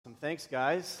Thanks,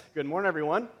 guys. Good morning,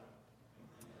 everyone.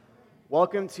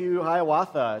 Welcome to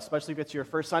Hiawatha, especially if it's your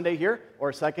first Sunday here,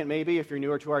 or second maybe if you're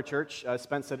newer to our church.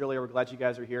 Spence said earlier, we're glad you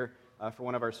guys are here for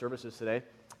one of our services today.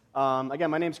 Again,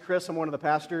 my name's Chris. I'm one of the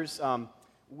pastors.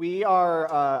 We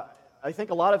are, I think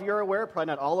a lot of you are aware, probably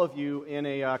not all of you, in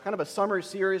a kind of a summer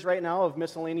series right now of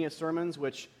miscellaneous sermons,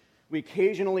 which we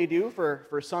occasionally do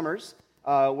for summers,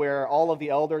 where all of the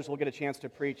elders will get a chance to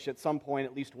preach at some point,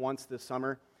 at least once this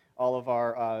summer. All of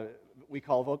our, we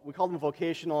call them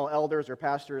vocational elders or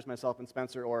pastors, myself and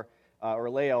Spencer, or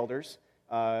lay elders.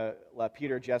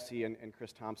 Peter, Jesse, and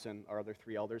Chris Thompson are other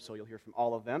three elders, so you'll hear from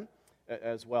all of them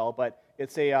as well. But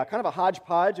it's a kind of a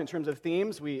hodgepodge in terms of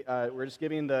themes. We're just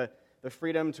giving the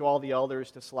freedom to all the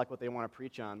elders to select what they want to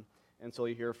preach on. And so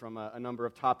you hear from a number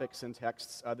of topics and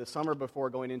texts this summer before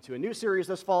going into a new series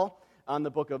this fall on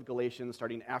the book of Galatians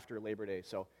starting after Labor Day.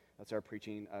 So that's our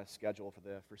preaching schedule for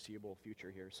the foreseeable future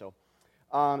here. So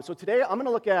today I'm going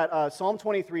to look at Psalm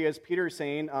 23, as Peter is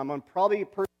saying. I'm probably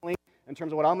personally, in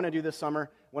terms of what I'm going to do this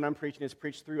summer when I'm preaching, is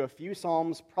preach through a few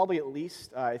Psalms, probably at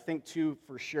least, I think 2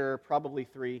 for sure, probably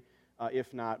 3,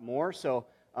 if not more. So,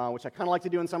 which I kind of like to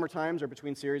do in summer times or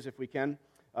between series if we can.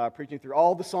 Preaching through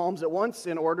all the Psalms at once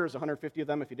in order, is 150 of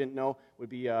them, if you didn't know, would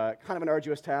be kind of an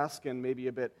arduous task and maybe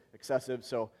a bit excessive.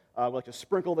 So we like to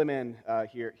sprinkle them in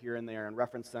here and there and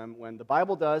reference them when the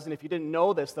Bible does. And if you didn't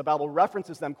know this, the Bible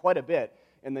references them quite a bit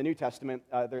in the New Testament.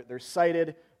 They're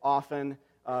cited often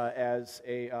as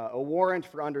a warrant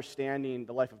for understanding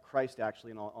the life of Christ,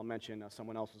 actually, and I'll mention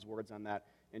someone else's words on that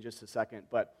in just a second.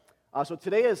 But so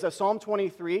today is Psalm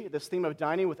 23, this theme of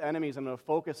dining with enemies I'm going to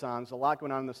focus on. There's a lot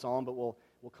going on in the psalm, but we'll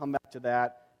come back to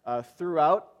that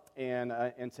throughout and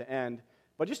to end.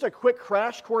 But just a quick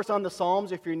crash course on the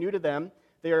Psalms, if you're new to them.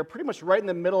 They are pretty much right in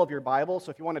the middle of your Bible,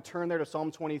 so if you want to turn there to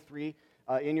Psalm 23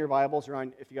 in your Bibles, or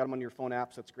if you got them on your phone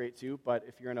apps, that's great too, but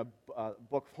if you're in a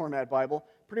book format Bible,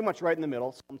 pretty much right in the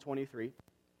middle, Psalm 23.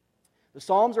 The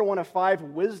Psalms are one of 5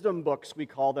 wisdom books, we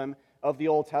call them, of the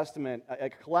Old Testament,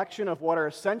 a collection of what are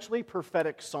essentially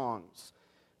prophetic songs.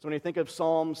 So when you think of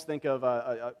Psalms, think of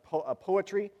a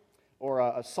poetry or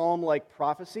a psalm-like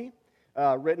prophecy.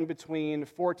 Written between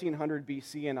 1400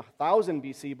 BC and 1000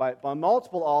 BC by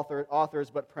multiple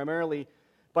authors, but primarily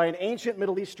by an ancient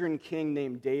Middle Eastern king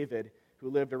named David, who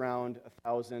lived around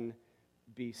 1000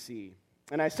 BC.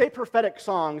 And I say prophetic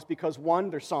songs because,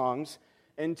 1, they're songs,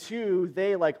 and 2,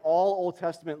 they, like all Old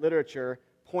Testament literature,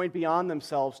 point beyond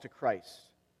themselves to Christ.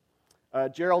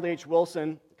 Gerald H.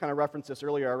 Wilson kind of referenced this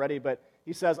earlier already, but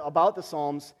he says about the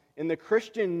Psalms, in the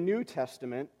Christian New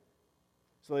Testament,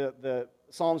 so the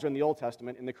Psalms are in the Old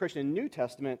Testament. In the Christian New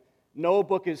Testament, no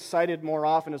book is cited more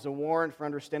often as a warrant for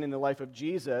understanding the life of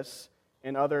Jesus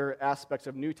and other aspects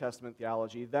of New Testament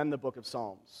theology than the book of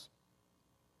Psalms.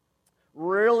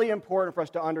 Really important for us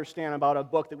to understand about a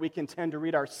book that we can tend to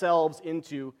read ourselves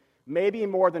into, maybe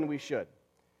more than we should.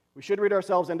 We should read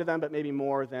ourselves into them, but maybe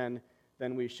more than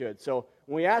we should. So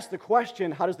when we ask the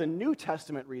question, how does the New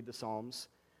Testament read the Psalms?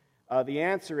 The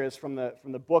answer is from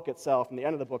the book itself, from the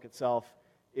end of the book itself,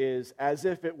 is as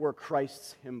if it were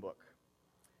Christ's hymn book.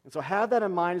 And so have that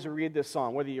in mind as you read this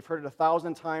song, whether you've heard it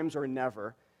 1,000 times or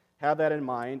never, have that in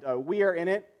mind. We are in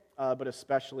it, but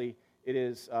especially it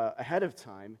is ahead of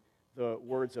time the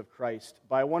words of Christ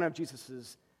by one of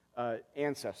Jesus'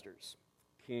 ancestors,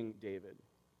 King David.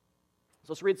 So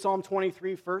let's read Psalm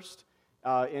 23 first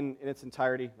in its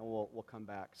entirety, and we'll come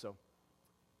back. So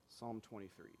Psalm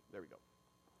 23, there we go.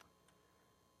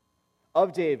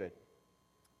 Of David.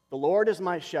 The Lord is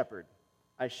my shepherd,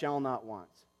 I shall not want.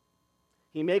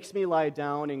 He makes me lie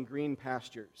down in green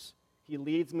pastures. He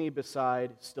leads me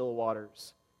beside still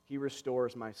waters. He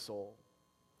restores my soul.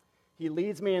 He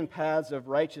leads me in paths of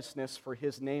righteousness for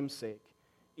his name's sake.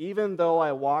 Even though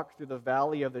I walk through the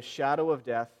valley of the shadow of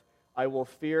death, I will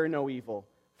fear no evil,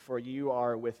 for you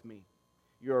are with me.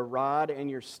 Your rod and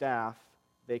your staff,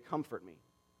 they comfort me.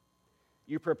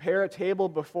 You prepare a table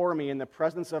before me in the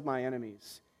presence of my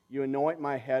enemies. You anoint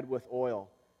my head with oil,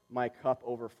 my cup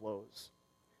overflows.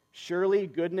 Surely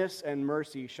goodness and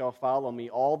mercy shall follow me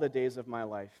all the days of my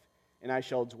life, and I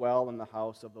shall dwell in the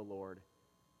house of the Lord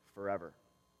forever.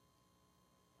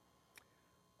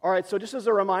 All right, so just as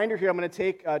a reminder here, I'm going to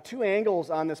take 2 angles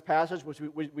on this passage, which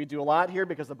we do a lot here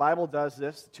because the Bible does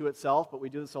this to itself, but we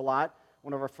do this a lot.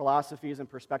 One of our philosophies and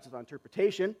perspectives on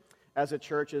interpretation as a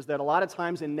church is that a lot of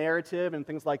times in narrative and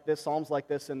things like this, Psalms like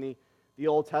this in the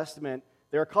Old Testament,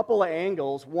 there are a couple of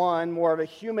angles. One, more of a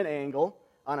human angle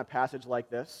on a passage like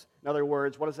this. In other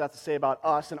words, what does that have to say about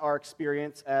us and our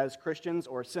experience as Christians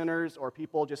or sinners or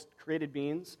people, just created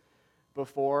beings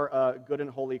before a good and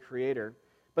holy Creator?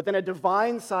 but then a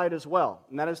divine side as well.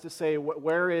 And that is to say,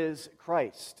 where is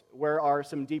Christ? Where are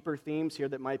some deeper themes here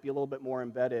that might be a little bit more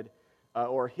embedded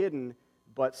or hidden,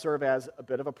 but serve as a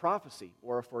bit of a prophecy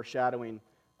or a foreshadowing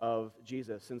of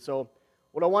Jesus? And so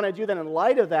what I want to do then in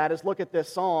light of that is look at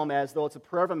this psalm as though it's a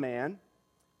prayer of a man,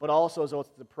 but also as though it's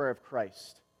the prayer of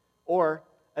Christ. Or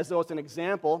as though it's an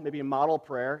example, maybe a model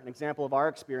prayer, an example of our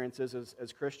experiences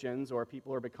as Christians or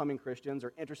people who are becoming Christians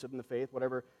or interested in the faith,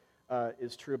 whatever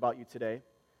is true about you today.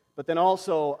 But then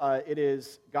also, it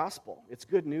is gospel. It's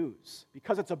good news.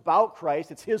 Because it's about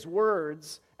Christ, it's His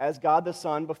words as God the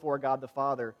Son before God the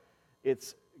Father.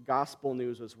 It's gospel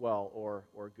news as well,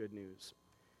 or good news.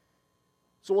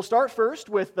 So we'll start first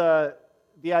with the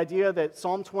idea that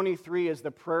Psalm 23 is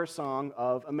the prayer song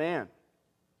of a man.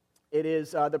 It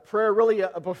is the prayer really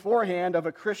beforehand of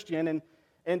a Christian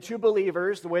and two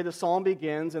believers, the way the psalm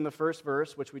begins in the first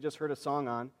verse, which we just heard a song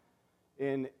on,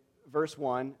 in verse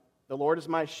 1. The Lord is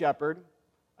my shepherd,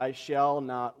 I shall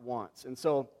not want. And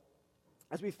so,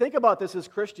 as we think about this as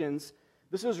Christians,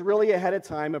 this is really ahead of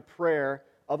time a prayer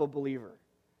of a believer.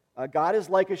 God is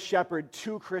like a shepherd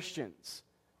to Christians.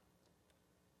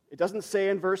 It doesn't say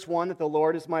in verse 1 that the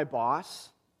Lord is my boss,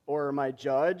 or my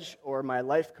judge, or my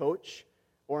life coach,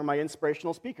 or my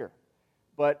inspirational speaker.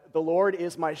 But the Lord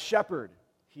is my shepherd.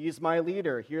 He's my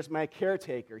leader. He's my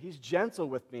caretaker. He's gentle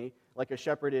with me like a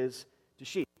shepherd is to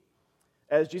sheep.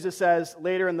 As Jesus says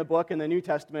later in the book in the New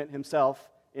Testament himself,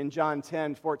 in John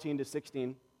 10, 14 to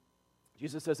 16,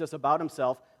 Jesus says this about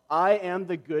himself, I am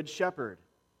the good shepherd.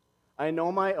 I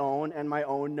know my own, and my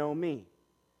own know me.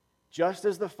 Just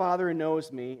as the Father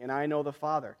knows me, and I know the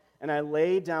Father, and I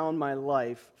lay down my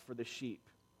life for the sheep.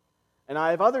 And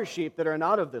I have other sheep that are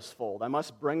not of this fold. I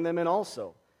must bring them in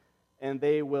also, and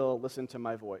they will listen to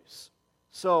my voice.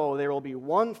 So there will be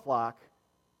one flock,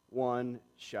 one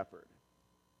shepherd.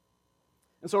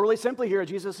 And so really simply here,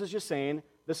 Jesus is just saying,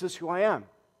 this is who I am.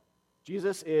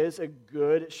 Jesus is a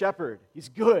good shepherd. He's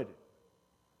good.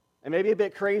 And maybe a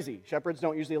bit crazy. Shepherds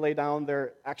don't usually lay down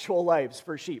their actual lives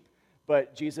for sheep,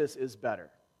 but Jesus is better.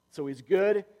 So he's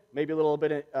good, maybe a little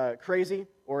bit crazy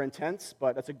or intense,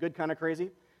 but that's a good kind of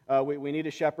crazy. We need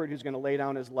a shepherd who's going to lay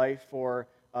down his life for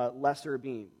lesser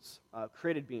beings,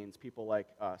 created beings, people like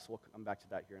us. We'll come back to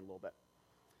that here in a little bit.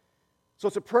 So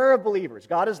it's a prayer of believers.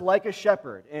 God is like a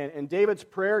shepherd. And David's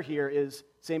prayer here is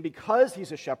saying, because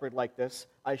he's a shepherd like this,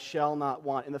 I shall not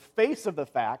want. In the face of the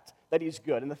fact that he's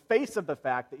good, in the face of the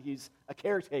fact that he's a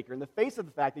caretaker, in the face of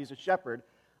the fact that he's a shepherd,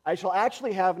 I shall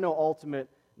actually have no ultimate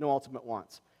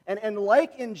wants. And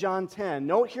like in John 10,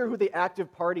 note here who the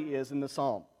active party is in the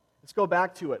psalm. Let's go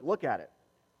back to it. Look at it.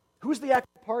 Who's the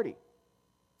active party?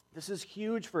 This is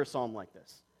huge for a psalm like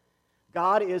this.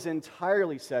 God is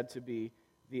entirely said to be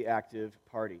the active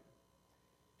party.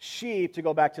 Sheep, to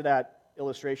go back to that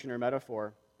illustration or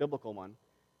metaphor, biblical one,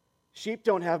 sheep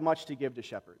don't have much to give to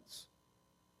shepherds,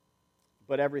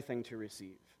 but everything to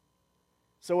receive.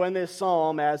 So in this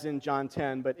psalm, as in John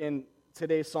 10, but in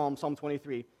today's psalm, Psalm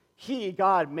 23, He,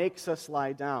 God, makes us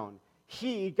lie down.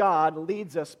 He, God,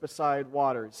 leads us beside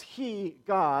waters. He,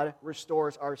 God,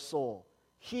 restores our soul.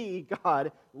 He,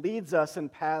 God, leads us in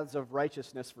paths of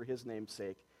righteousness for His name's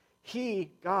sake. He,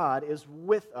 God, is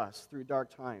with us through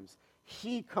dark times.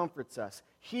 He comforts us.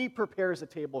 He prepares a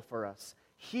table for us.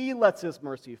 He lets His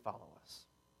mercy follow us.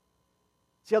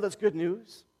 See how that's good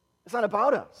news? It's not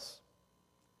about us.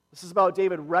 This is about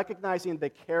David recognizing the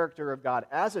character of God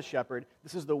as a shepherd.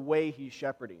 This is the way he's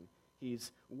shepherding.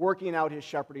 He's working out his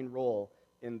shepherding role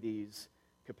in these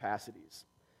capacities.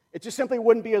 It just simply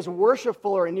wouldn't be as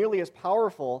worshipful or nearly as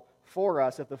powerful for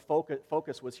us if the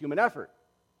focus was human effort.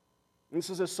 And this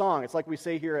is a song. It's like we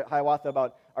say here at Hiawatha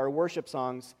about our worship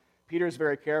songs. Peter's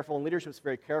very careful, and leadership's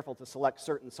very careful to select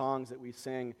certain songs that we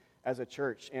sing as a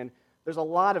church. And there's a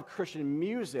lot of Christian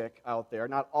music out there,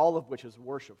 not all of which is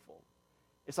worshipful.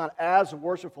 It's not as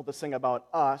worshipful to sing about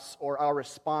us or our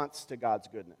response to God's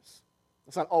goodness.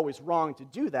 It's not always wrong to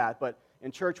do that, but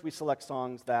in church we select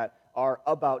songs that are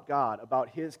about God, about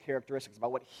His characteristics,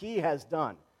 about what He has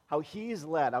done, how He's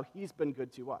led, how He's been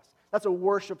good to us. That's a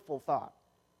worshipful thought,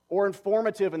 or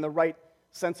informative in the right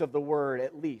sense of the word,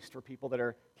 at least, for people that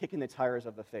are kicking the tires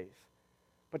of the faith.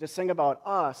 But to sing about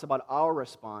us, about our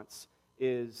response,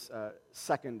 is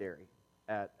secondary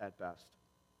at best.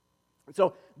 And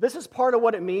so this is part of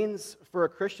what it means for a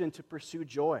Christian to pursue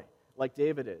joy, like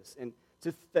David is, and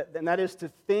that is to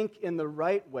think in the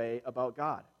right way about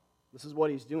God. This is what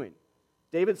he's doing.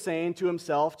 David's saying to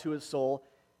himself, to his soul,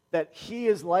 that he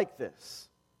is like this.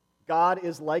 God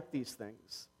is like these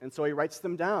things. And so he writes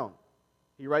them down.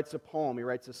 He writes a poem, he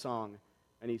writes a song,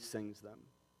 and he sings them.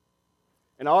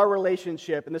 In our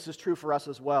relationship, and this is true for us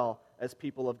as well, as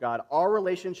people of God. Our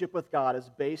relationship with God is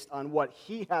based on what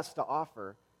He has to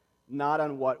offer, not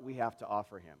on what we have to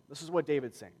offer Him. This is what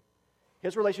David's saying.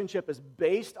 His relationship is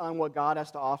based on what God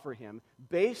has to offer him,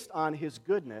 based on His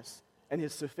goodness and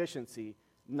His sufficiency,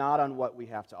 not on what we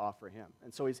have to offer Him.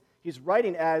 And so he's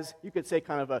writing as, you could say,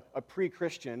 kind of a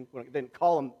pre-Christian. We didn't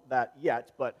call him that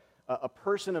yet, but a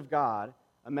person of God,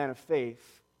 a man of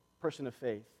faith, person of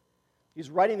faith. He's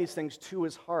writing these things to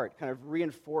his heart, kind of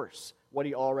reinforce what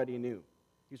he already knew.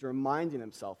 He's reminding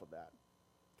himself of that.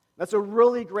 That's a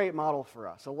really great model for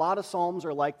us. A lot of Psalms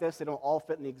are like this. They don't all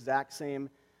fit in the exact same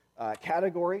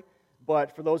category,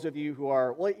 but for those of you who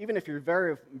are, well, even if you're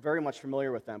very, very much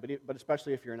familiar with them, but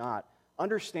especially if you're not,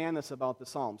 understand this about the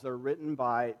Psalms. They're written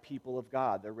by people of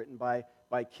God. They're written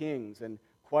by kings and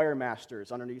choir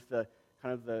masters underneath the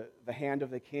kind of the hand of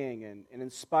the king and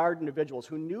inspired individuals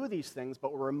who knew these things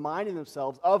but were reminding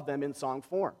themselves of them in song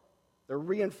form. They're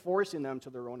reinforcing them to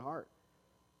their own heart.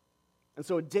 And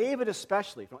so David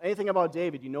especially, if you know anything about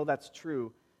David, you know that's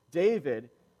true. David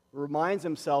reminds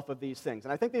himself of these things.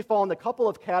 And I think they fall into a couple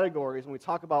of categories when we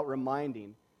talk about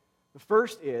reminding. The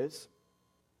first is,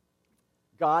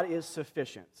 God is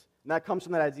sufficient. And that comes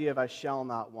from that idea of I shall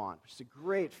not want, which is a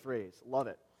great phrase. Love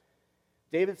it.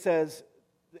 David says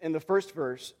in the first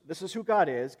verse, this is who God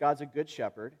is. God's a good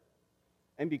shepherd.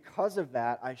 And because of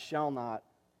that, I shall not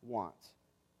want.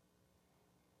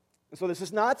 And so this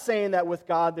is not saying that with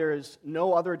God there is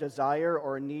no other desire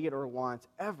or need or want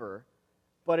ever,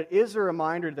 but it is a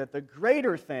reminder that the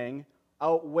greater thing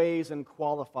outweighs and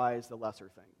qualifies the lesser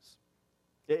things.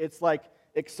 It's like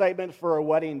excitement for a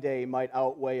wedding day might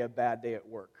outweigh a bad day at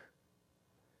work.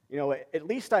 You know, at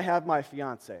least I have my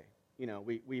fiance, you know,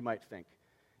 we might think.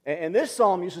 And this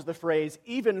psalm uses the phrase,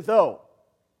 even though.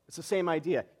 It's the same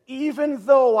idea. Even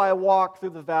though I walk through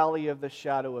the valley of the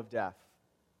shadow of death.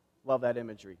 Love that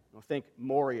imagery. Think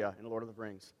Moria in Lord of the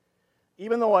Rings.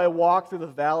 Even though I walk through the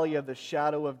valley of the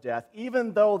shadow of death,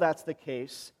 even though that's the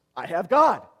case, I have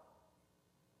God.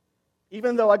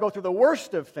 Even though I go through the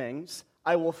worst of things,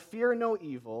 I will fear no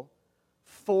evil,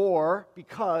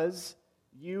 because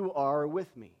you are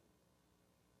with me.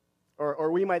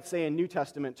 Or we might say in New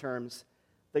Testament terms,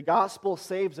 the gospel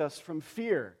saves us from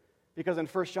fear. Because in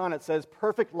 1 John it says,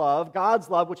 perfect love, God's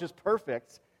love, which is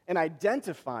perfect and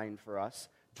identifying for us,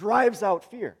 drives out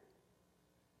fear.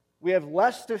 We have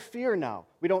less to fear now.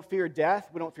 We don't fear death.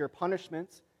 We don't fear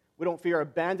punishment. We don't fear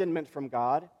abandonment from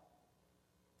God.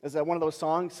 As one of those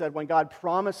songs said, when God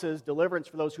promises deliverance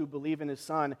for those who believe in His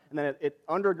Son, and then it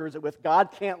undergirds it with, God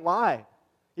can't lie.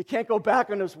 He can't go back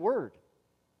on His word.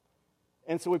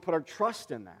 And so we put our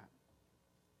trust in that.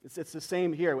 It's the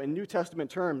same here. In New Testament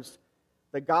terms,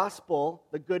 the gospel,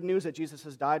 the good news that Jesus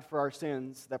has died for our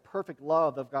sins, the perfect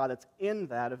love of God that's in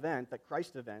that event, that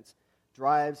Christ event,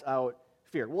 drives out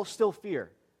fear. We'll still fear,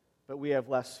 but we have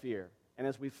less fear. And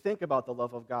as we think about the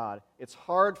love of God, it's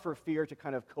hard for fear to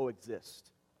kind of coexist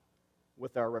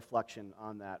with our reflection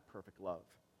on that perfect love.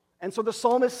 And so the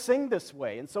psalmists sing this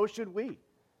way, and so should we.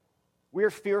 We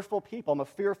are fearful people. I'm a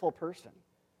fearful person.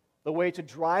 The way to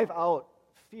drive out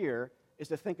fear is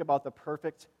to think about the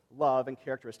perfect love and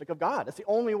characteristic of God. That's the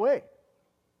only way.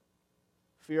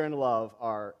 Fear and love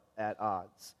are at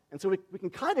odds. And so we can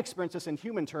kind of experience this in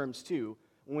human terms too,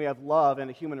 when we have love in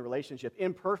a human relationship,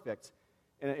 imperfect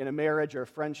in a marriage or a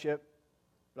friendship,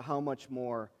 but how much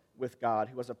more with God,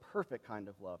 who has a perfect kind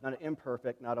of love, not an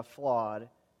imperfect, not a flawed,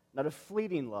 not a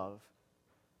fleeting love,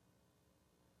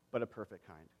 but a perfect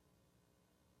kind.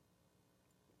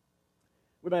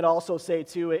 We might also say,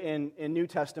 too, in New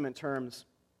Testament terms,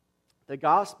 the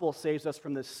gospel saves us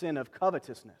from the sin of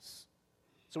covetousness.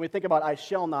 So when we think about I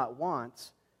shall not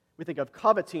want, we think of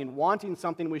coveting, wanting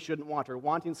something we shouldn't want, or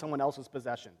wanting someone else's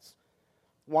possessions,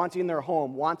 wanting their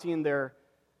home, wanting the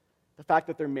fact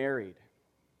that they're married,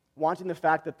 wanting the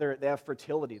fact that they have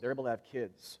fertility, they're able to have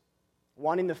kids,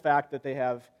 wanting the fact that they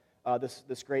have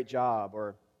this great job,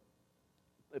 or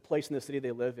a place in the city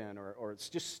they live in, or it's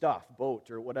just stuff,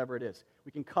 boat, or whatever it is.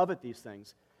 We can covet these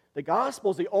things. The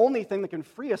gospel is the only thing that can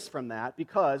free us from that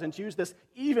because, and to use this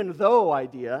even though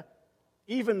idea,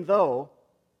 even though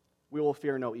we will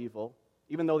fear no evil,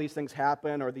 even though these things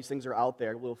happen or these things are out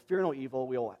there, we'll fear no evil,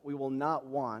 we will not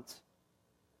want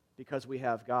because we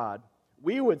have God.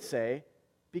 We would say,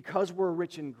 because we're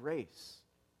rich in grace.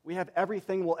 We have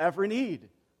everything we'll ever need.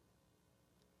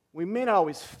 We may not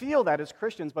always feel that as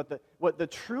Christians, but what the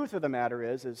truth of the matter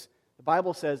is the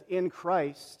Bible says in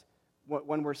Christ,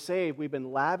 when we're saved, we've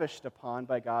been lavished upon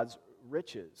by God's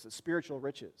riches, the spiritual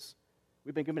riches.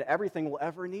 We've been given everything we'll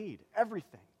ever need,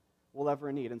 everything we'll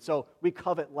ever need. And so we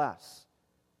covet less.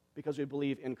 because we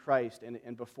believe in Christ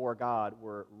and before God,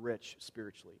 we're rich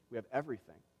spiritually. We have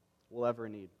everything we'll ever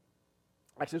need.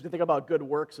 Actually, as we think about good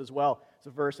works as well, it's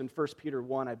a verse in 1 Peter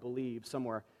 1, I believe,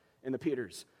 somewhere in the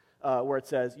Peters, where it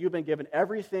says, you've been given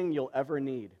everything you'll ever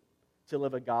need to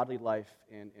live a godly life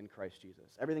in Christ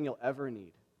Jesus. Everything you'll ever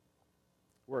need.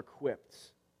 We're equipped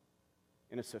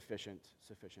in a sufficient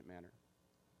manner.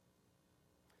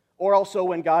 Or also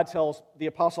when God tells the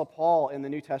Apostle Paul in the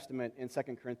New Testament in 2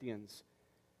 Corinthians,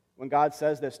 when God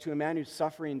says this, to a man who's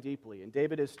suffering deeply, and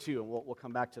David is too, and we'll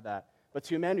come back to that, but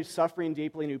to a man who's suffering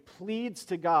deeply and who pleads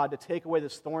to God to take away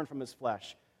this thorn from his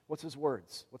flesh, what's his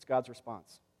words? What's God's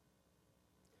response?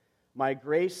 My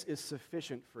grace is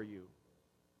sufficient for you.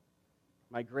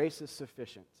 My grace is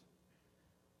sufficient.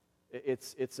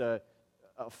 It's a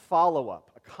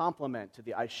follow-up, a complement to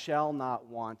the I shall not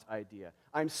want idea.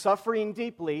 I'm suffering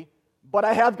deeply, but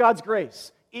I have God's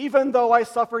grace. Even though I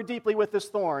suffer deeply with this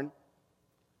thorn,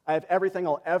 I have everything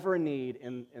I'll ever need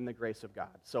in the grace of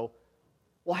God. So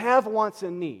we'll have wants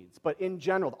and needs, but in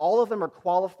general, all of them are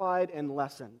qualified and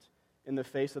lessened in the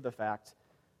face of the fact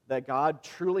that God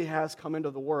truly has come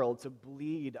into the world to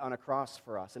bleed on a cross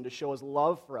for us and to show his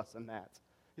love for us in that.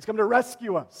 He's come to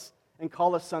rescue us and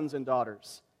call us sons and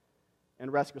daughters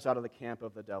and rescue us out of the camp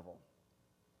of the devil.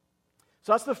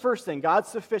 So that's the first thing, God's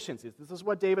sufficiency. This is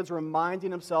what David's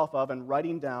reminding himself of and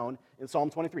writing down in Psalm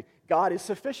 23. God is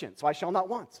sufficient, so I shall not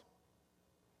want.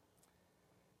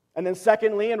 And then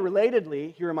secondly, and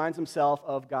relatedly, he reminds himself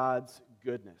of God's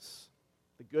goodness,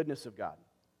 the goodness of God.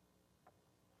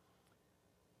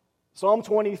 Psalm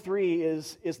 23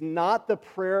 is not the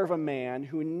prayer of a man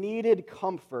who needed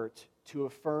comfort to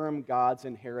affirm God's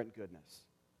inherent goodness.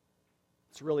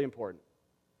 It's really important.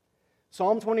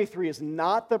 Psalm 23 is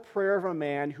not the prayer of a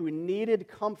man who needed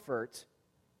comfort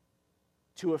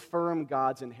to affirm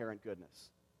God's inherent goodness.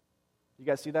 You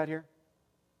guys see that here?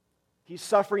 He's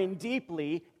suffering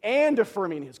deeply and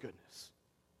affirming his goodness.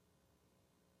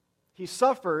 He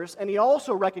suffers, and he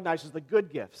also recognizes the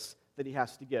good gifts that he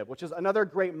has to give, which is another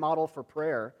great model for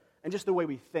prayer and just the way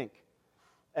we think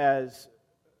as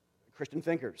Christian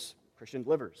thinkers, Christian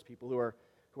livers, people who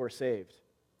are saved,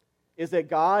 is that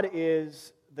God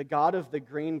is the God of the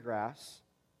green grass,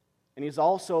 and he's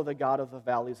also the God of the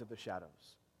valleys of the shadows.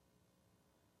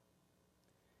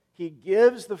 He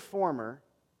gives the former,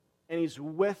 and he's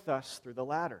with us through the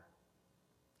latter.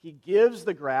 He gives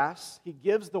the grass, he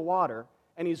gives the water,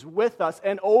 and he's with us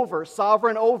and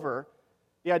sovereign over.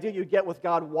 The idea you get with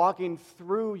God walking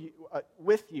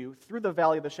with you through the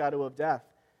valley of the shadow of death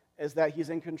is that he's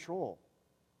in control.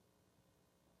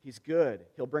 He's good.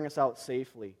 He'll bring us out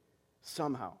safely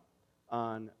somehow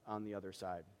on the other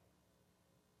side.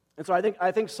 And so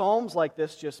I think Psalms like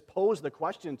this just pose the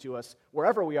question to us,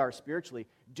 wherever we are spiritually,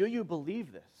 do you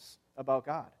believe this about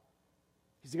God?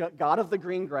 He's the God of the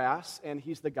green grass, and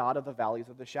he's the God of the valleys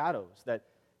of the shadows, that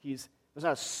there's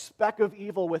not a speck of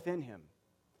evil within him.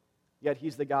 Yet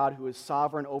he's the God who is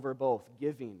sovereign over both,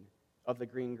 giving of the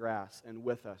green grass and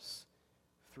with us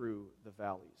through the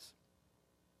valleys.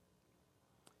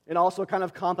 And also kind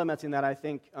of complementing that, I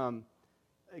think,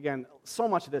 again, so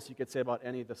much of this you could say about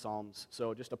any of the Psalms,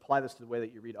 so just apply this to the way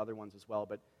that you read other ones as well.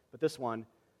 But this one,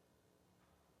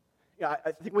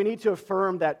 I think we need to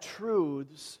affirm that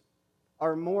truths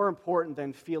are more important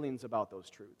than feelings about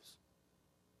those truths.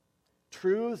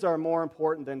 Truths are more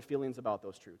important than feelings about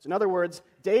those truths. In other words,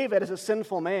 David, as a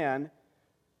sinful man,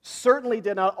 certainly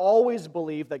did not always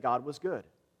believe that God was good.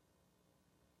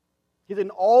 He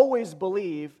didn't always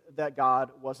believe that God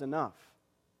was enough.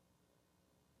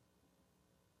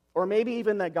 Or maybe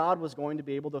even that God was going to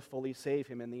be able to fully save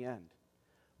him in the end.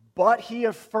 But he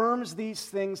affirms these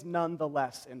things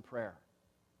nonetheless in prayer.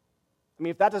 I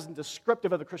mean, if that isn't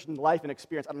descriptive of the Christian life and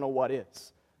experience, I don't know what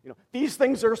is. These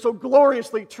things are so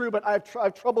gloriously true, but I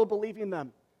have trouble believing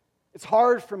them. It's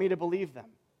hard for me to believe them.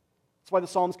 That's why the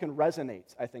Psalms can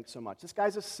resonate, I think, so much. This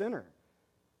guy's a sinner,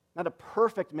 not a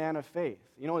if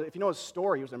you know his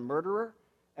story, he was a murderer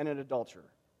and an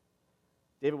adulterer.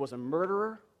 David was a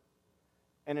murderer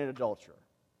and an adulterer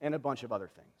and a bunch of other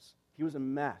things. He was a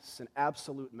mess, an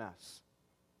absolute mess.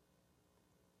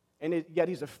 And yet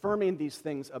he's affirming these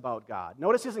things about God.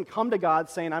 Notice he doesn't come to God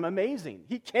saying, I'm amazing.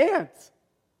 He can't.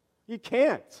 He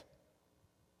can't.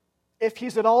 If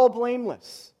he's at all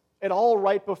blameless, at all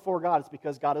right before God, it's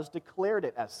because God has declared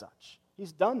it as such.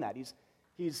 He's done that.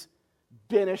 He's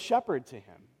been a shepherd to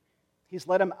him. He's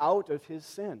let him out of his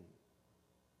sin.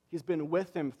 He's been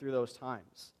with him through those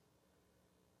times.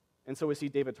 And so we see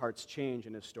David's heart's change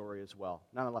in his story as well.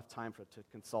 Not enough time to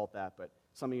consult that, but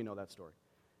some of you know that story.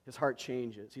 his heart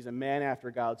changes. He's a man after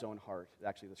God's own heart,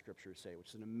 actually the scriptures say, which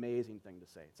is an amazing thing to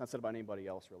say. It's not said about anybody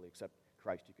else, really, except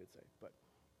Christ, you could say.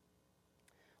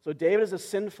 So David, as a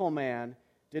sinful man,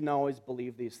 didn't always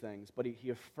believe these things, but he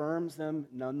affirms them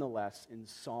nonetheless in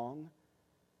song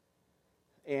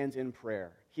and in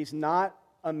prayer. He's not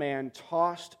a man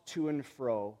tossed to and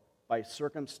fro by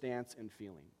circumstance and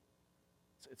feeling.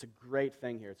 It's a great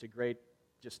thing here. It's a great,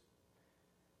 just,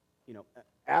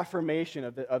 affirmation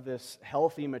of this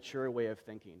healthy, mature way of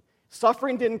thinking.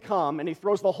 Suffering didn't come, and he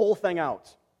throws the whole thing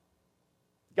out.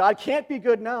 God can't be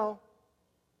good now.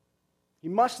 He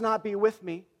must not be with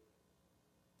me.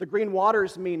 The green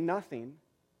waters mean nothing.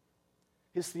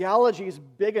 His theology is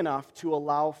big enough to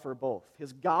allow for both.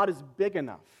 His God is big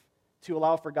enough to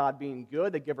allow for God being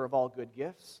good, the giver of all good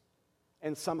gifts,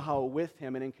 and somehow with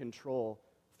him and in control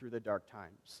through the dark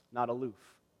times, not aloof.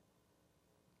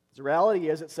 The reality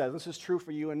is, it says, this is true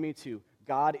for you and me too,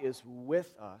 God is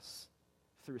with us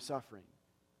through suffering.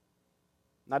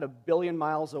 Not a billion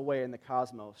miles away in the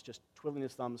cosmos, just twiddling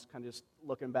his thumbs, kind of just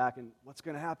looking back and what's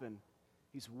going to happen?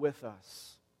 He's with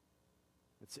us.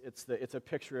 It's a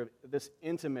picture of this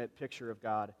intimate picture of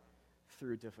God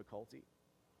through difficulty.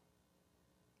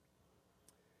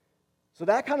 So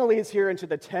that kind of leads here into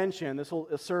the tension. This will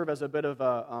serve as a bit of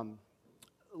a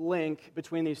link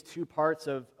between these two parts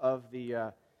of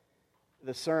the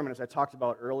sermon, as I talked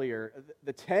about earlier.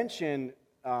 The tension,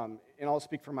 and I'll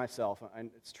speak for myself, and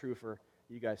it's true for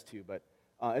you guys too, but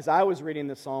as I was reading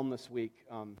the psalm this week,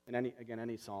 and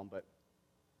any psalm, but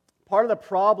part of the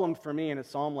problem for me in a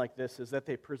psalm like this is that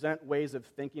they present ways of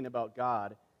thinking about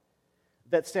God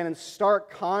that stand in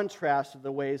stark contrast to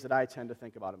the ways that I tend to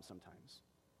think about him sometimes.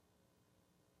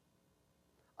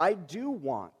 I do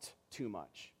want too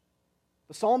much.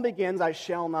 The psalm begins, I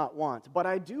shall not want, but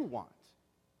I do want.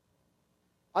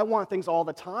 I want things all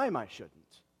the time I shouldn't.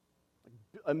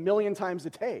 Like 1,000,000 times a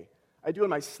day. I do in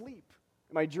my sleep,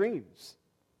 in my dreams.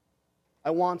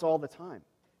 I want all the time.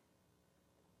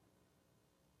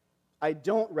 I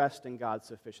don't rest in God's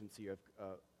sufficiency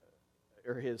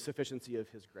or his sufficiency of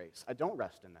his grace. I don't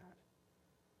rest in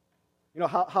that.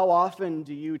 How often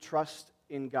do you trust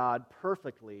in God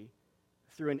perfectly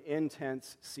through an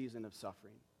intense season of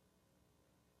suffering?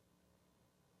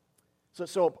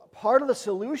 So part of the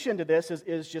solution to this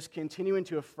is just continuing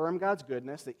to affirm God's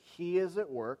goodness, that he is at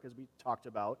work, as we talked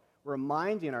about,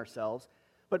 reminding ourselves.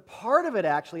 But part of it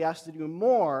actually has to do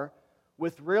more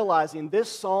with realizing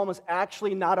this psalm is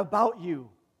actually not about you.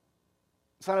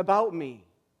 It's not about me.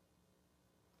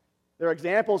 There are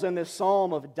examples in this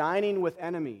psalm of dining with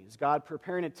enemies, God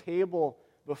preparing a table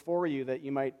before you that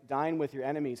you might dine with your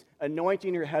enemies,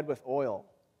 anointing your head with oil.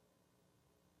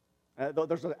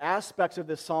 There's aspects of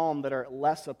this psalm that are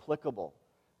less applicable.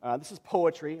 This is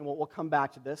poetry, and we'll come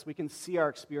back to this. We can see our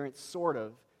experience sort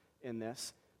of in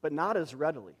this, but not as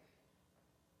readily.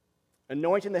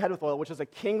 Anointing the head with oil, which is a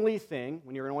kingly thing.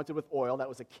 When you're anointed with oil, that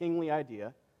was a kingly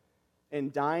idea.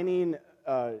 And dining,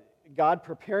 God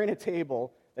preparing a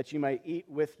table that you might eat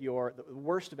with the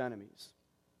worst of enemies.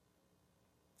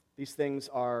 These things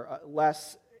are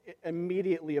less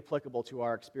immediately applicable to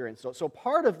our experience. So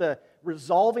part of the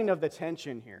resolving of the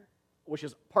tension here, which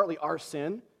is partly our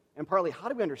sin and partly how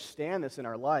do we understand this in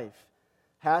our life,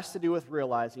 has to do with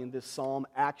realizing this psalm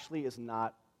actually is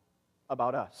not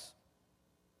about us.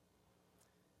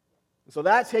 So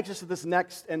that takes us to this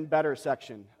next and better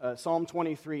section. Psalm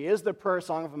 23 is the prayer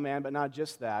song of a man, but not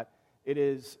just that. It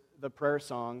is the prayer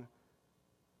song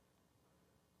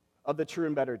of the true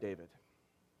and better David,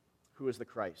 who is the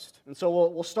Christ. And so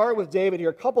we'll start with David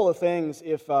here. A couple of things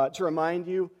to remind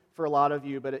you for a lot of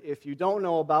you, but if you don't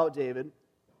know about David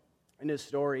and his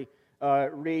story,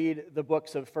 read the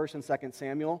books of 1st and 2nd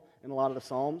Samuel and a lot of the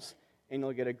Psalms, and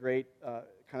you'll get a great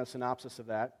kind of synopsis of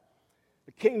that.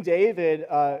 King David,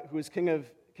 who is king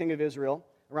of Israel,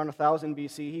 around 1000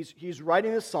 BC, he's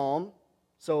writing this psalm.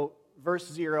 So verse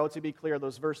 0, to be clear,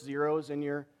 those verse zeros in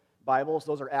your Bibles,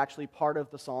 those are actually part of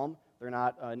the psalm. They're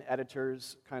not an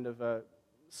editor's kind of a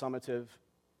summative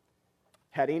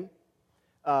heading,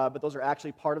 but those are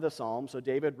actually part of the psalm. So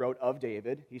David wrote of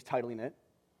David. He's titling it.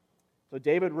 So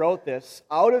David wrote this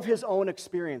out of his own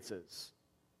experiences.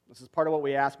 This is part of what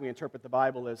we ask when we interpret the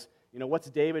Bible is, what's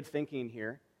David thinking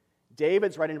here?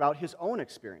 David's writing about his own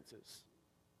experiences.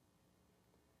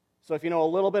 So if you know a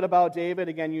little bit about David,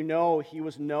 again, he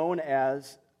was known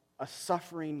as a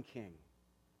suffering king.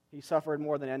 He suffered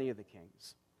more than any of the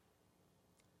kings.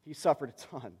 He suffered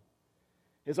a ton.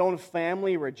 His own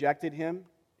family rejected him.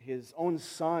 His own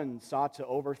son sought to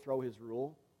overthrow his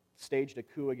rule, staged a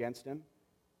coup against him.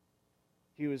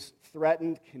 He was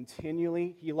threatened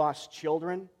continually. He lost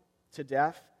children to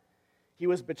death. He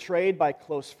was betrayed by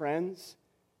close friends.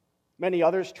 Many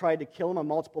others tried to kill him on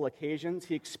multiple occasions.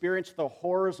 He experienced the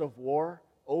horrors of war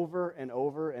over and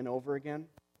over and over again.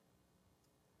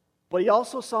 But he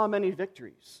also saw many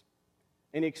victories,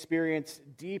 and he experienced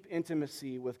deep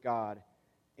intimacy with God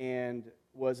and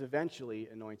was eventually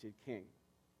anointed king.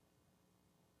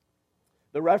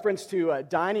 The reference to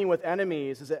dining with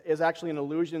enemies is actually an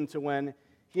allusion to when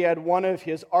he had one of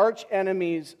his arch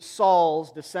enemies,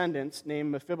 Saul's descendants,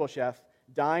 named Mephibosheth,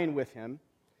 dine with him.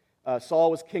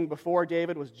 Saul was king before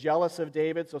David, was jealous of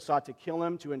David, so sought to kill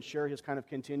him to ensure his kind of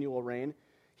continual reign.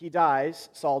 He dies,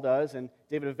 Saul does, and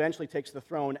David eventually takes the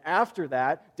throne. After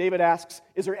that, David asks,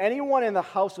 is there anyone in the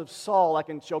house of Saul I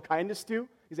can show kindness to?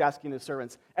 He's asking his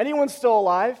servants. Anyone still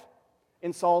alive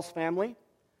in Saul's family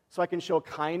so I can show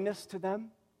kindness to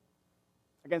them?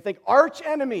 Again, think arch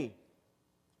enemy.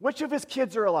 Which of his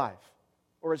kids are alive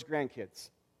or his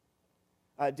grandkids?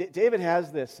 David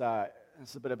has this, this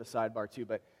is a bit of a sidebar too,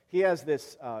 but he has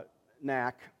this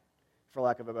knack, for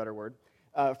lack of a better word,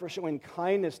 for showing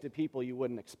kindness to people you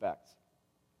wouldn't expect.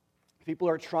 People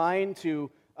are trying to,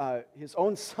 his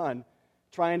own son,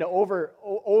 trying to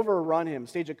overrun him,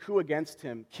 stage a coup against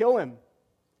him, kill him.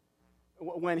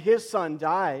 When his son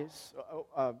dies,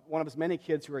 one of his many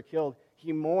kids who are killed,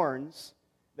 he mourns.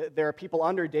 There are people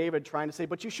under David trying to say,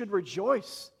 but you should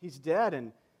rejoice, he's dead.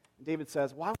 And David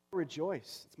says, why would I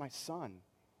rejoice? It's my son.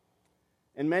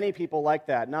 And many people like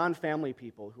that, non-family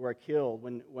people who are killed,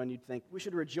 when you think, we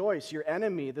should rejoice, your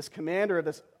enemy, this commander of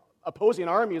this opposing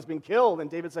army has been killed. And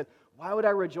David said, why would I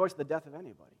rejoice at the death of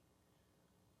anybody?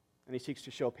 And he seeks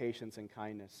to show patience and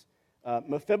kindness.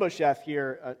 Mephibosheth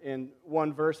here, in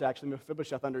one verse actually,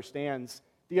 Mephibosheth understands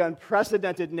the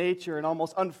unprecedented nature and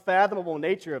almost unfathomable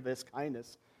nature of this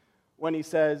kindness when he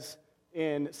says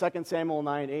in 2 Samuel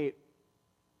 9:8,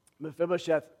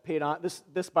 Mephibosheth paid on,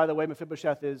 this by the way,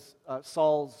 Mephibosheth is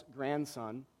Saul's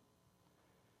grandson,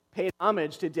 paid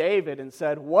homage to David and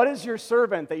said, what is your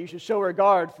servant that you should show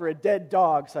regard for a dead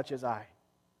dog such as I?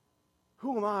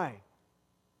 Who am I?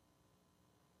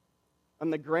 I'm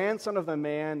the grandson of the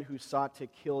man who sought to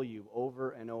kill you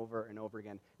over and over and over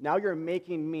again. Now you're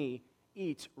making me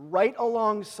eat right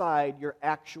alongside your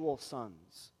actual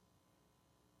sons.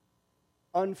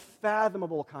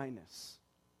 Unfathomable kindness.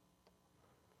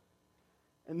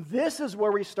 And this is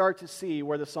where we start to see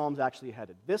where the Psalm's actually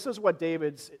headed. This is what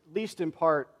David's, at least in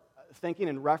part, thinking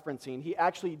and referencing. He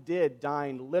actually did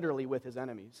dine literally with his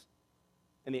enemies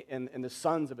and the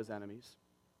sons of his enemies.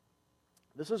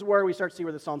 This is where we start to see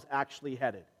where the Psalm's actually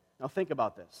headed. Now think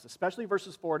about this, especially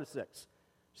verses 4 to 6.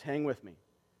 Just hang with me.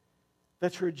 The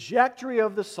trajectory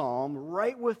of the Psalm,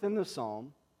 right within the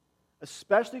Psalm,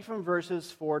 especially from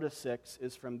verses 4 to 6,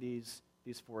 is from these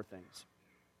four things.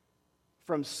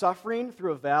 From suffering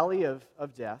through a valley of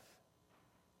death,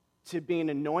 to being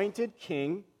anointed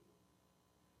king,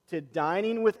 to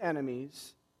dining with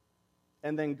enemies,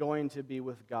 and then going to be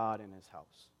with God in his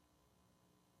house.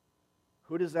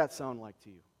 Who does that sound like to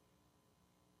you?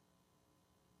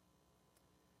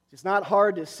 It's not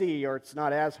hard to see, or it's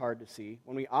not as hard to see,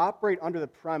 when we operate under the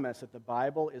premise that the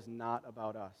Bible is not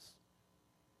about us.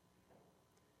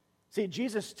 See,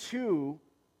 Jesus too,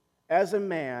 as a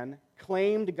man,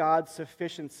 claimed God's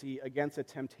sufficiency against the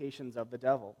temptations of the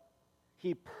devil.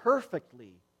 He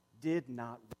perfectly did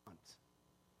not want.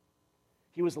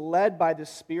 He was led by the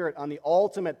Spirit on the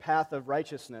ultimate path of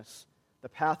righteousness, the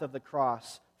path of the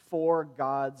cross, for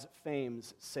God's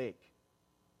fame's sake.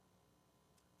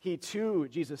 He too,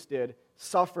 Jesus did,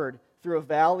 suffered through a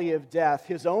valley of death,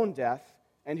 his own death,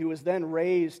 and he was then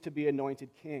raised to be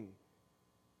anointed king.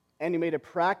 And he made a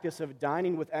practice of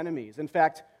dining with enemies. In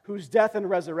fact, whose death and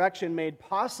resurrection made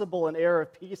possible an era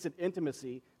of peace and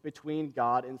intimacy between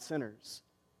God and sinners.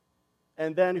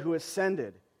 And then who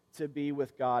ascended to be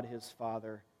with God his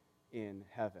Father in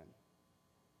heaven.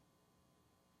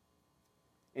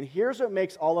 And here's what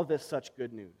makes all of this such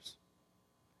good news.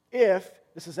 If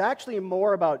this is actually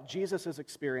more about Jesus'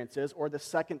 experiences, or the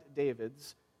second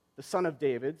David's, the son of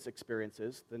David's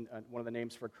experiences, one of the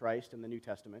names for Christ in the New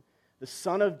Testament, the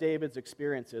son of David's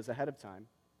experiences ahead of time,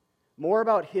 more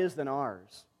about his than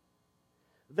ours,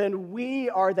 then we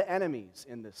are the enemies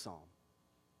in this psalm.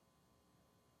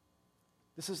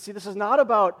 This is not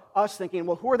about us thinking,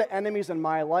 well, who are the enemies in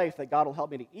my life that God will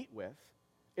help me to eat with?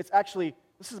 It's actually,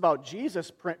 this is about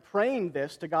Jesus praying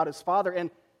this to God his Father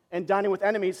and dining with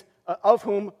enemies of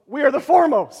whom we are the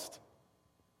foremost.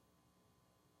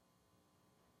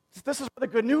 This is what the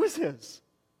good news is.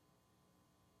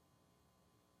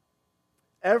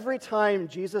 Every time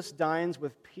Jesus dines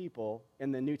with people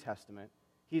in the New Testament,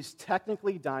 he's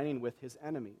technically dining with his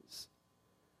enemies,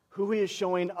 who he is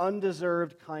showing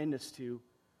undeserved kindness to,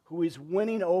 who he's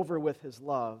winning over with his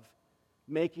love,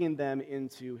 making them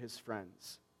into his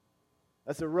friends.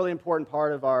 That's a really important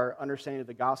part of our understanding of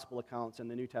the gospel accounts in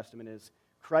the New Testament is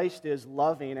Christ is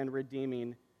loving and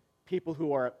redeeming people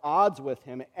who are at odds with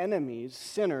him, enemies,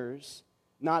 sinners,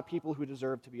 not people who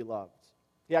deserve to be loved.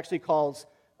 He actually calls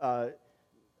a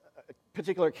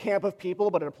particular camp of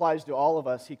people, but it applies to all of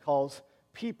us. He calls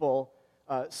people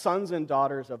sons and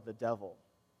daughters of the devil.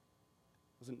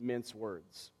 Doesn't mince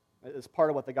words. It's part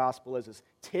of what the gospel is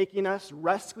taking us,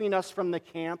 rescuing us from the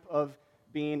camp of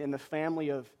being in the family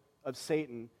of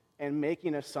Satan and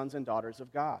making us sons and daughters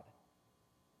of God.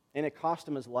 And it cost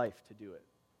him his life to do it.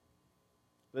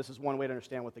 This is one way to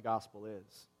understand what the gospel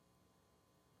is.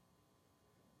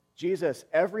 Jesus,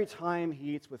 every time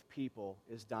he eats with people,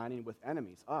 is dining with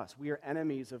enemies, us. We are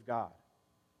enemies of God.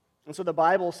 And so the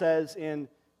Bible says in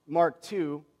Mark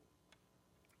 2,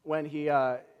 when he,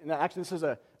 and actually this is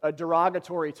a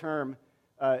derogatory term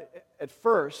at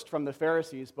first from the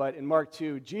Pharisees, but in Mark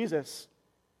 2, Jesus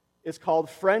is called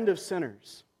friend of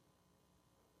sinners.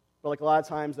 But like a lot of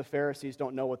times the Pharisees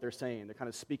don't know what they're saying. They're kind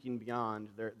of speaking beyond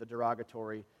the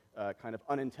derogatory kind of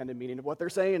unintended meaning of what they're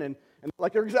saying, and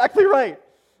like they're exactly right.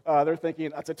 They're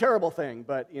thinking that's a terrible thing,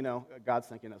 but God's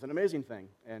thinking that's an amazing thing,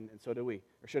 and so do we,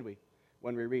 or should we,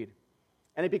 when we read.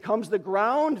 And it becomes the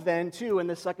ground then, too, in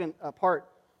the second part,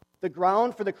 the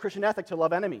ground for the Christian ethic to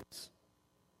love enemies.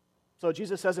 So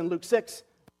Jesus says in Luke 6,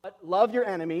 love your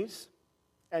enemies,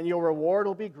 and your reward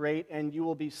will be great, and you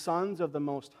will be sons of the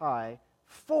Most High,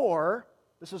 for,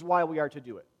 this is why we are to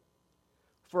do it,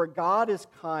 for God is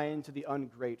kind to the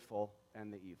ungrateful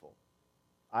and the evil,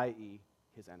 i.e.,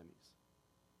 his enemies.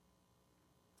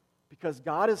 Because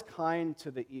God is kind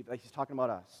to the evil, like he's talking about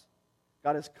us.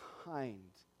 God is kind,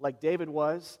 like David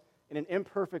was, in an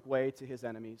imperfect way to his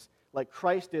enemies, like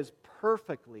Christ is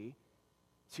perfectly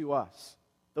to us,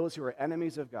 those who are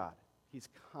enemies of God. He's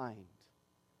kind.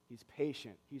 He's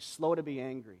patient. He's slow to be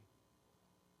angry.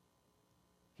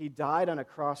 He died on a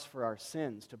cross for our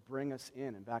sins to bring us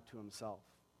in and back to himself.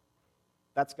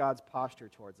 That's God's posture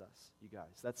towards us, you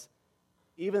guys. That's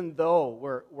even though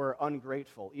we're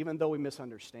ungrateful, even though we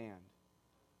misunderstand,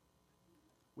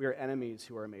 we are enemies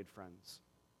who are made friends.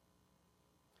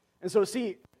 And so,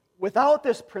 see, without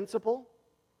this principle,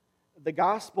 the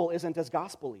gospel isn't as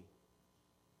gospel-y.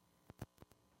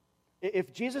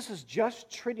 If Jesus is just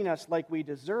treating us like we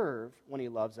deserve when he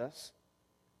loves us,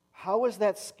 how is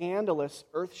that scandalous,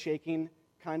 earth-shaking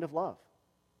kind of love?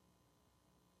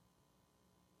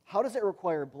 How does it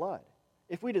require blood?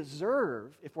 If we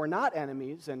deserve, if we're not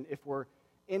enemies, and if we're,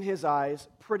 in his eyes,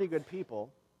 pretty good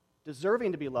people,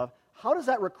 deserving to be loved, how does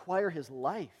that require his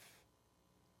life?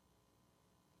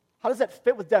 How does that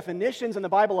fit with definitions in the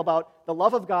Bible about the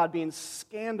love of God being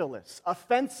scandalous,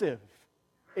 offensive?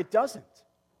 It doesn't.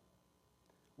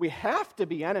 We have to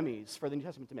be enemies for the New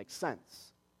Testament to make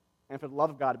sense, and for the love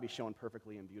of God to be shown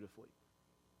perfectly and beautifully.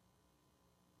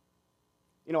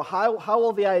 How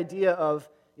will the idea of,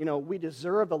 we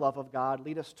deserve the love of God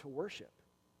lead us to worship?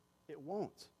 It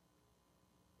won't.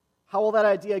 How will that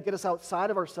idea get us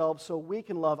outside of ourselves so we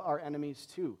can love our enemies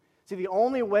too? See, the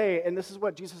only way, and this is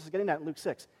what Jesus is getting at in Luke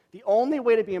 6, the only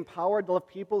way to be empowered to love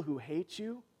people who hate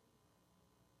you,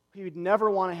 who you'd never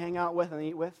want to hang out with and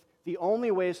eat with, the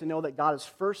only way is to know that God has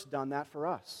first done that for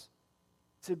us.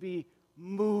 To be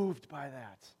moved by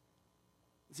that.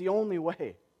 It's the only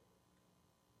way.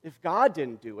 If God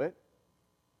didn't do it,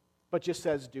 but just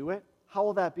says do it, how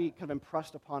will that be kind of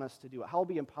impressed upon us to do it? How will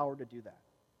we be empowered to do that?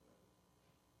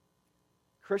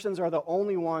 Christians are the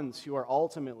only ones who are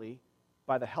ultimately,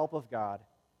 by the help of God,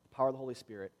 the power of the Holy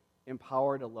Spirit,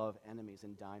 empowered to love enemies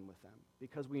and dine with them.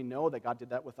 Because we know that God did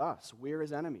that with us. We're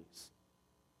his enemies.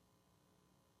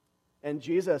 And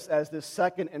Jesus, as this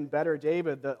second and better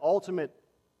David, the ultimate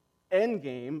end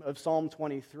game of Psalm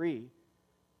 23,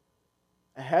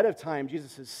 ahead of time,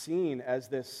 Jesus is seen as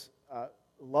this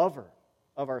lover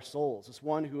of our souls, this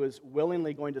one who is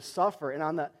willingly going to suffer. And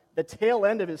on the tail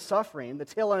end of his suffering, the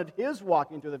tail end of his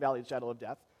walking through the valley of the shadow of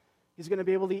death, he's going to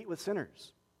be able to eat with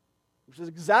sinners, which is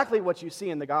exactly what you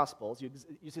see in the Gospels. You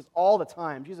see this all the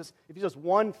time. Jesus, if he does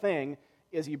one thing,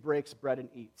 is he breaks bread and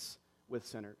eats with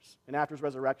sinners. And after his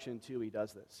resurrection, too, he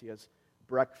does this. He has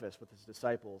breakfast with his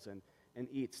disciples and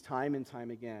eats time and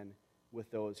time again with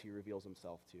those he reveals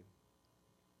himself to.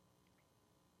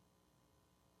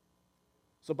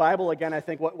 So Bible, again, I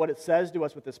think what it says to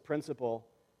us with this principle,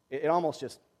 it almost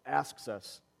just asks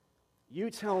us, you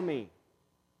tell me,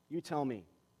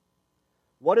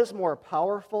 what is more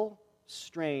powerful,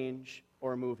 strange,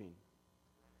 or moving?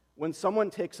 When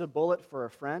someone takes a bullet for a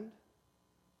friend,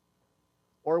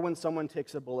 or when someone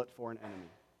takes a bullet for an enemy?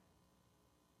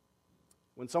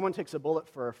 When someone takes a bullet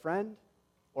for a friend,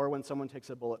 or when someone takes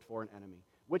a bullet for an enemy?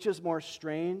 Which is more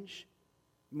strange,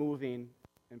 moving,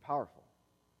 and powerful?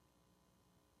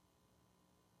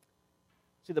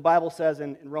 See, the Bible says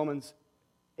in Romans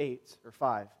 8 or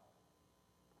 5,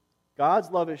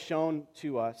 God's love is shown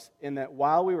to us in that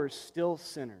while we were still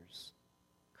sinners,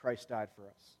 Christ died for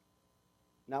us.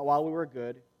 Not while we were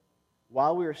good,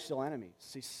 while we were still enemies.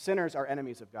 See, sinners are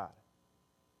enemies of God.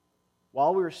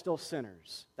 While we were still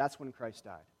sinners, that's when Christ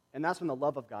died. And that's when the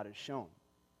love of God is shown.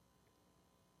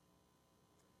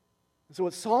 So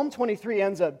what Psalm 23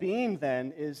 ends up being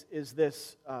then is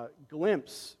this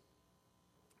glimpse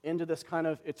into this kind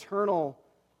of eternal,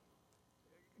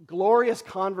 glorious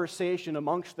conversation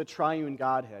amongst the triune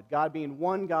Godhead. God being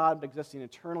one God, but existing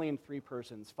eternally in three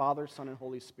persons, Father, Son, and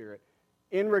Holy Spirit,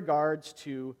 in regards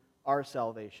to our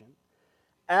salvation.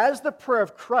 As the prayer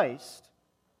of Christ,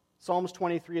 Psalms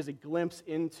 23 is a glimpse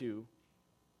into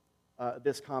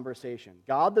this conversation.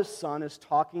 God the Son is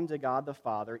talking to God the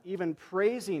Father, even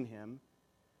praising Him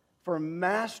for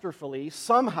masterfully,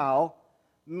 somehow,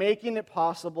 making it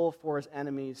possible for His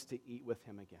enemies to eat with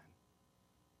Him again.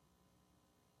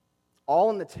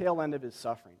 All in the tail end of His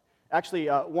suffering. Actually,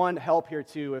 one help here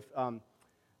too, if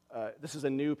this is a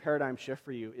new paradigm shift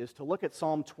for you, is to look at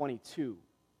Psalm 22.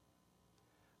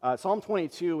 Psalm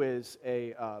 22 is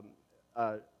a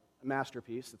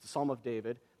masterpiece. It's a Psalm of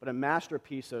David, but a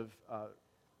masterpiece of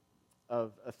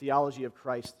a theology of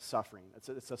Christ's suffering.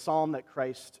 It's a psalm that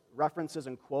Christ references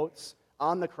and quotes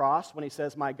on the cross when He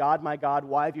says, my God,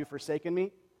 why have you forsaken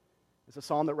me?" It's a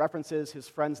psalm that references His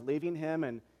friends leaving Him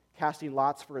and casting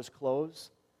lots for His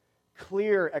clothes.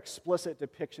 Clear, explicit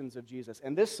depictions of Jesus.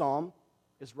 And this psalm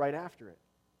is right after it.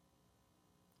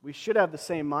 We should have the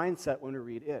same mindset when we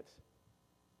read it.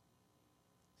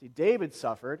 See, David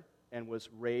suffered and was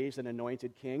raised an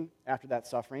anointed king after that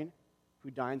suffering,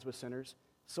 who dines with sinners.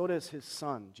 So does His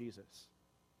Son, Jesus.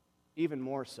 Even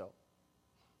more so.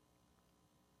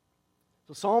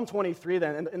 So Psalm 23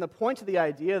 then, and the point to the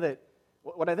idea that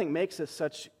what I think makes this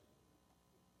such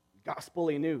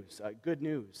gospel-y news, good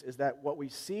news, is that what we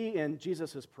see in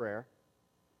Jesus' prayer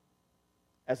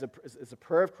as a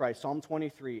prayer of Christ, Psalm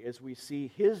 23, is we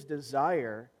see His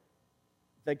desire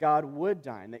that God would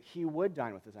dine, that He would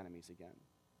dine with His enemies again.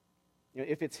 You know,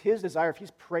 if it's His desire, if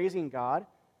He's praising God,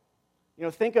 you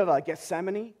know, think of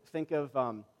Gethsemane. Think of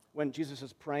when Jesus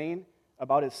is praying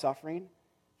about His suffering.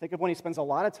 Think of when He spends a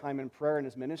lot of time in prayer in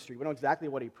His ministry. We know exactly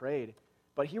what He prayed,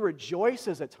 but He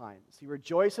rejoices at times. He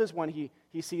rejoices when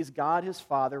he sees God, His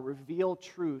Father, reveal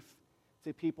truth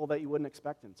to people that you wouldn't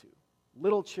expect Him to.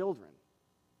 Little children,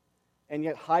 and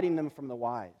yet hiding them from the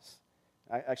wise.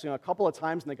 Actually, a couple of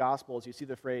times in the Gospels, you see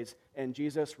the phrase, "and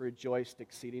Jesus rejoiced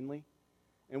exceedingly."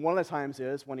 And one of the times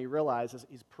is when He realizes,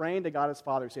 He's praying to God His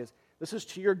Father, He says, "This is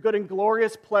to your good and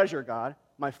glorious pleasure, God,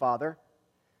 my Father,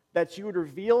 that you would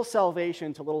reveal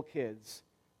salvation to little kids,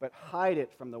 but hide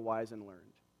it from the wise and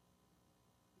learned."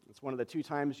 It's one of the two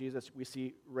times we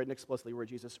see written explicitly where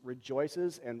Jesus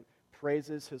rejoices and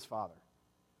praises His Father.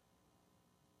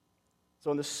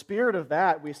 So in the spirit of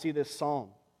that, we see this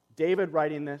psalm. David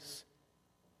writing this,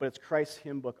 but it's Christ's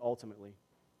hymn book ultimately.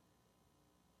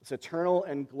 This eternal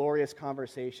and glorious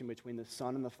conversation between the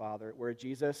Son and the Father, where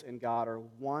Jesus and God are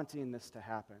wanting this to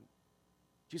happen.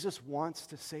 Jesus wants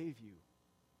to save you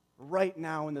right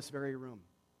now in this very room.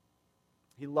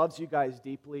 He loves you guys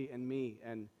deeply, and me,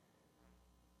 and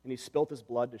He spilt His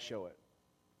blood to show it.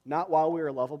 Not while we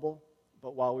were lovable,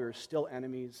 but while we were still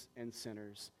enemies and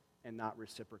sinners and not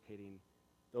reciprocating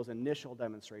those initial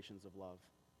demonstrations of love.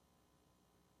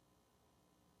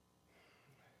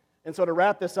 And so to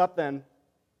wrap this up then,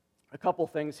 a couple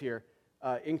things here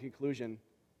in conclusion.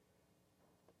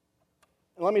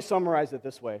 And let me summarize it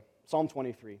this way. Psalm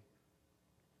 23.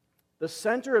 The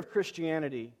center of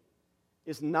Christianity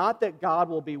is not that God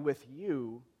will be with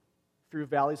you through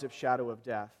valleys of shadow of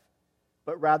death,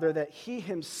 but rather that He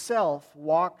Himself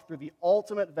walked through the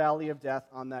ultimate valley of death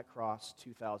on that cross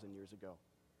 2,000 years ago.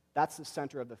 That's the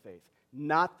center of the faith.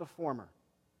 Not the former,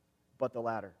 but the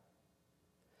latter.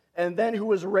 And then who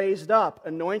was raised up,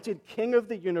 anointed King of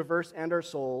the universe and our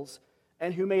souls,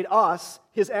 and who made us,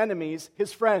 His enemies,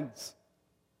 His friends.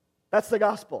 That's the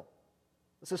gospel.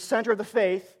 It's the center of the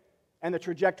faith and the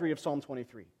trajectory of Psalm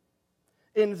 23.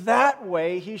 In that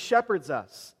way, He shepherds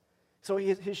us. So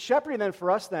His shepherding then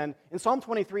for us then, in Psalm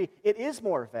 23, it is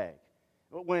more vague.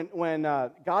 When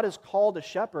God is called a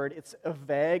shepherd, it's a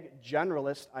vague,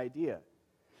 generalist idea.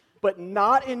 But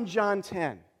not in John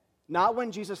 10. Not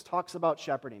when Jesus talks about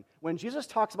shepherding. When Jesus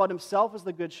talks about Himself as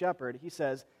the good shepherd, He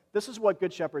says, this is what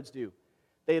good shepherds do.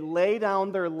 They lay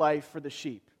down their life for the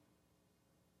sheep.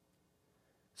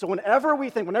 So whenever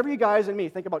you guys and me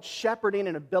think about shepherding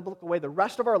in a biblical way the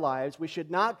rest of our lives, we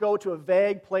should not go to a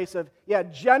vague place of,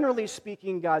 generally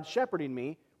speaking, God's shepherding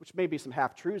me, which may be some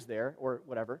half-truths there or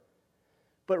whatever,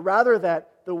 but rather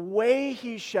that the way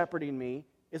He's shepherding me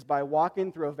is by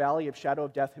walking through a valley of shadow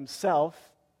of death Himself,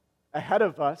 ahead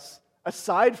of us,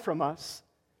 aside from us,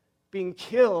 being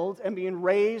killed and being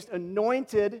raised,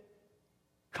 anointed,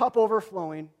 cup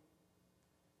overflowing,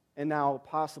 and now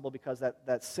possible because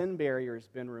that sin barrier has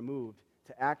been removed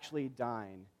to actually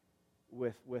dine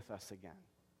with us again.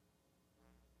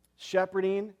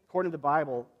 Shepherding, according to the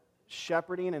Bible,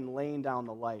 shepherding and laying down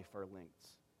the life are linked.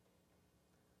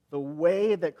 The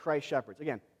way that Christ shepherds,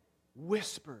 again,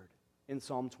 whispered in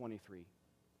Psalm 23,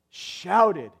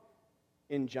 shouted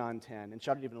in John 10, and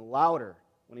shouted even louder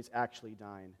when He's actually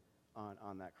dying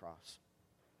on that cross.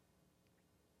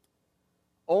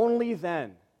 Only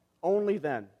then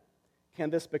can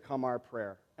this become our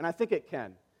prayer. And I think it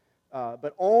can.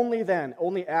 But only then,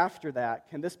 only after that,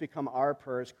 can this become our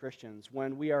prayer as Christians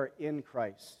when we are in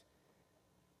Christ.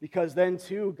 Because then,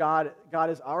 too, God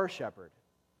is our shepherd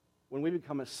when we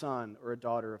become a son or a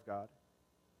daughter of God.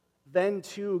 Then,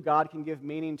 too, God can give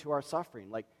meaning to our suffering.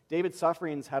 Like David's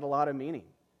sufferings had a lot of meaning.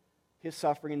 His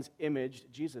sufferings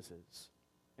imaged Jesus's,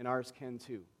 and ours can,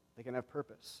 too. They can have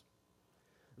purpose.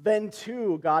 Then,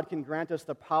 too, God can grant us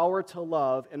the power to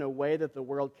love in a way that the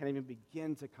world can't even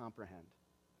begin to comprehend.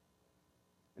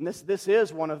 And this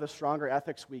is one of the stronger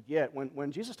ethics we get.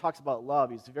 When Jesus talks about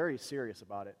love, He's very serious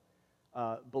about it.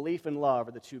 Belief and love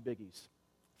are the two biggies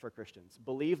for Christians.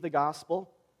 Believe the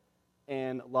gospel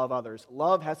and love others.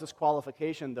 Love has this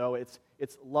qualification, though. It's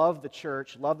love the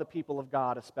church, love the people of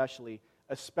God especially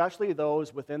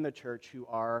those within the church who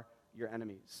are your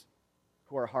enemies,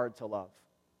 who are hard to love.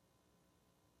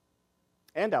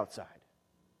 And outside.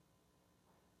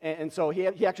 And so he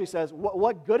actually says,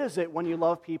 what good is it when you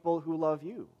love people who love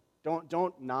you?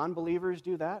 Don't non-believers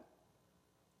do that?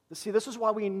 See, this is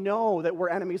why we know that we're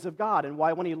enemies of God, and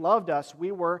why when He loved us,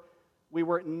 we were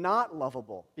not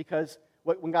lovable. Because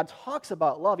when God talks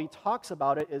about love, He talks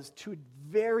about it as two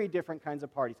very different kinds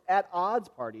of parties. At odds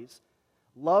parties,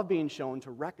 love being shown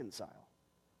to reconcile.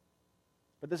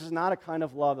 But this is not a kind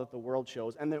of love that the world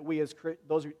shows, and that we, as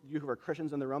those of you who are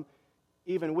Christians in the room,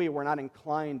 even we're not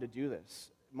inclined to do this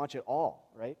much at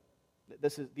all, right?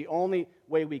 This is the only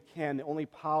way we can, the only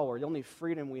power, the only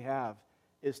freedom we have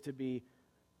is to be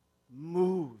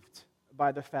moved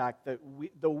by the fact that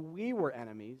though we were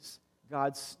enemies,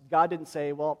 God didn't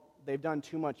say, well, they've done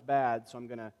too much bad, so I'm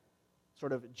going to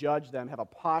sort of judge them, have a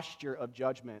posture of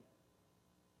judgment.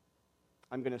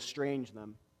 I'm going to estrange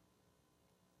them.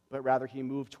 But rather, He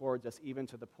moved towards us even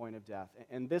to the point of death.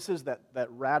 And this is that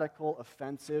radical,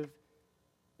 offensive,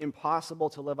 impossible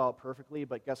to live out perfectly,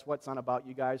 but guess what? It's not about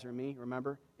you guys or me,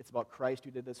 remember? It's about Christ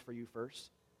who did this for you first.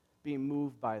 Being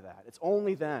moved by that. It's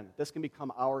only then this can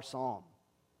become our psalm.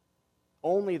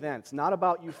 Only then. It's not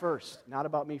about you first, not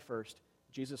about me first,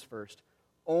 Jesus first.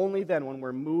 Only then, when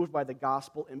we're moved by the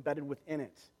gospel embedded within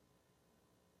it,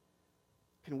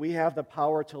 can we have the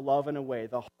power to love in a way,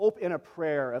 the hope in a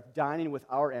prayer of dining with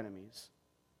our enemies,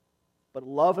 but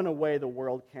love in a way the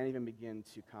world can't even begin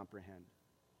to comprehend.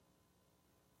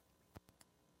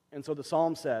 And so the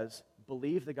psalm says,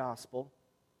 believe the gospel,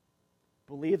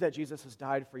 believe that Jesus has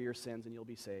died for your sins and you'll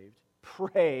be saved.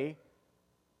 Pray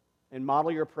and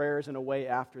model your prayers in a way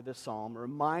after this psalm.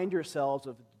 Remind yourselves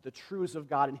of the truths of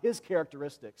God and His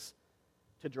characteristics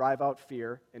to drive out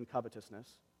fear and covetousness.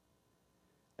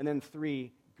 And then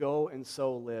 3, go and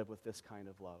so live with this kind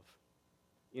of love.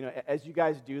 You know, as you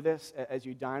guys do this, as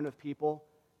you dine with people,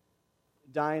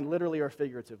 dine literally or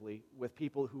figuratively with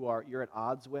people who you're at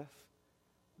odds with,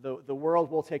 the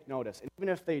world will take notice. And even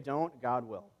if they don't, God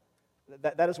will.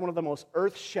 That is one of the most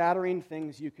earth-shattering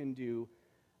things you can do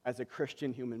as a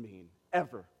Christian human being,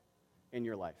 ever in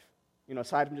your life. You know,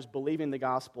 aside from just believing the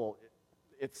gospel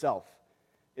itself,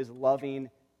 is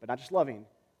loving, but not just loving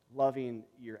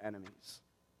your enemies.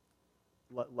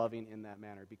 Loving in that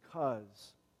manner.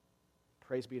 Because,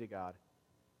 praise be to God,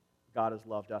 God has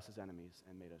loved us as enemies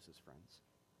and made us His friends.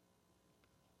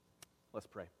 Let's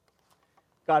pray.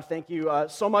 God, thank you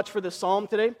so much for this psalm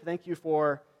today. Thank you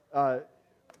for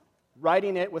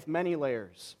writing it with many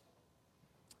layers.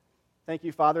 Thank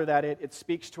you, Father, that it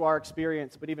speaks to our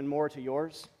experience, but even more to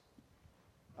yours.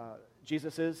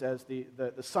 Jesus is, as the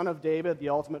Son of David, the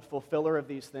ultimate fulfiller of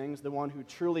these things, the one who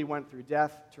truly went through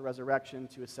death to resurrection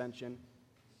to ascension.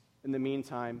 In the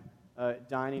meantime,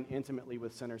 dining intimately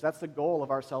with sinners. That's the goal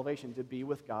of our salvation, to be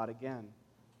with God again,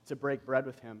 to break bread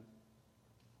with Him.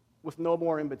 with no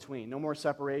more in between, no more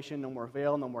separation, no more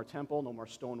veil, no more temple, no more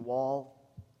stone wall,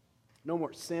 no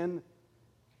more sin,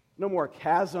 no more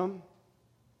chasm,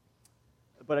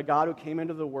 but a God who came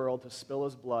into the world to spill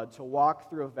his blood, to walk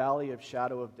through a valley of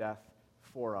shadow of death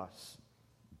for us,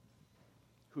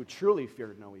 who truly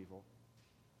feared no evil,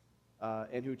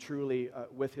 and who truly,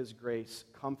 with his grace,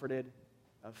 comforted,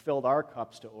 filled our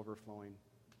cups to overflowing,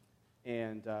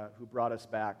 and who brought us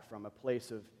back from a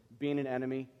place of being an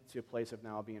enemy to a place of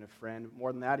now being a friend,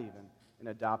 more than that even, an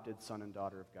adopted son and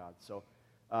daughter of God. So,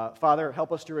 Father,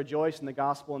 help us to rejoice in the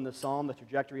gospel and the psalm, the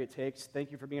trajectory it takes.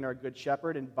 Thank you for being our good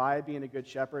shepherd, and by being a good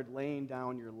shepherd, laying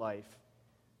down your life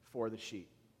for the sheep.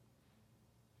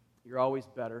 You're always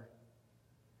better.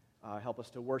 Help us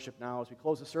to worship now as we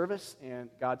close the service, and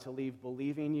God, to leave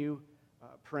believing you,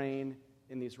 praying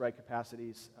in these right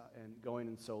capacities, and going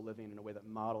and so living in a way that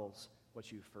models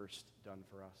what you've first done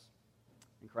for us.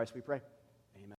 In Christ we pray.